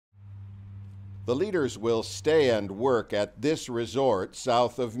The leaders will stay and work at this resort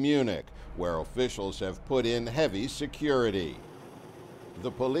south of Munich, where officials have put in heavy security. The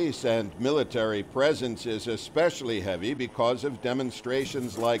police and military presence is especially heavy because of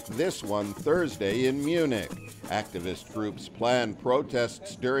demonstrations like this one Thursday in Munich. Activist groups plan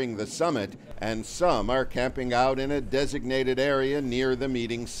protests during the summit, and some are camping out in a designated area near the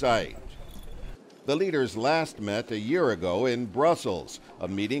meeting site. The leaders last met a year ago in Brussels, a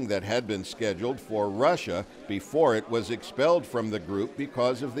meeting that had been scheduled for Russia before it was expelled from the group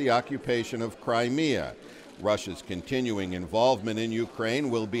because of the occupation of Crimea. Russia's continuing involvement in Ukraine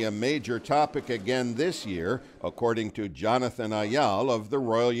will be a major topic again this year, according to Jonathan Ayal of the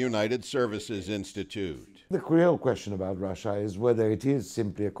Royal United Services Institute. The real question about Russia is whether it is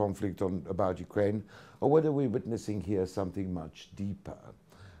simply a conflict about Ukraine, or whether we're witnessing here something much deeper.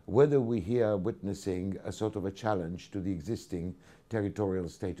 Whether we here are witnessing a sort of a challenge to the existing territorial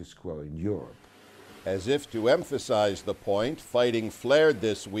status quo in Europe. As if to emphasize the point, fighting flared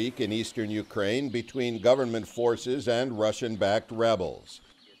this week in eastern Ukraine between government forces and Russian-backed rebels.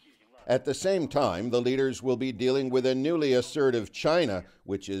 At the same time, the leaders will be dealing with a newly assertive China,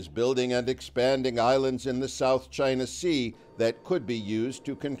 which is building and expanding islands in the South China Sea that could be used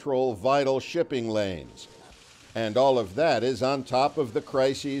to control vital shipping lanes. And all of that is on top of the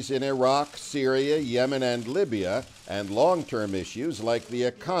crises in Iraq, Syria, Yemen, and Libya, and long-term issues like the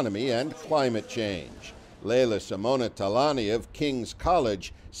economy and climate change. Leila Simona Talani of King's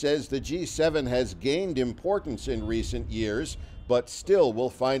College says the G7 has gained importance in recent years, but still will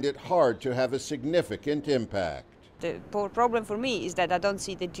find it hard to have a significant impact. The problem for me is that I don't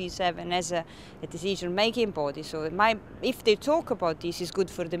see the G7 as a decision-making body. So if they talk about this, it's good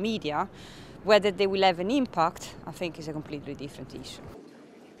for the media. Whether they will have an impact, I think, is a completely different issue.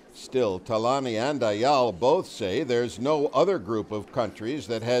 Still, Talani and Ayal both say there's no other group of countries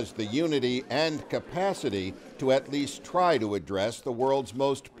that has the unity and capacity to at least try to address the world's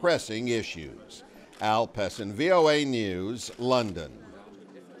most pressing issues. Pessin, VOA News, London.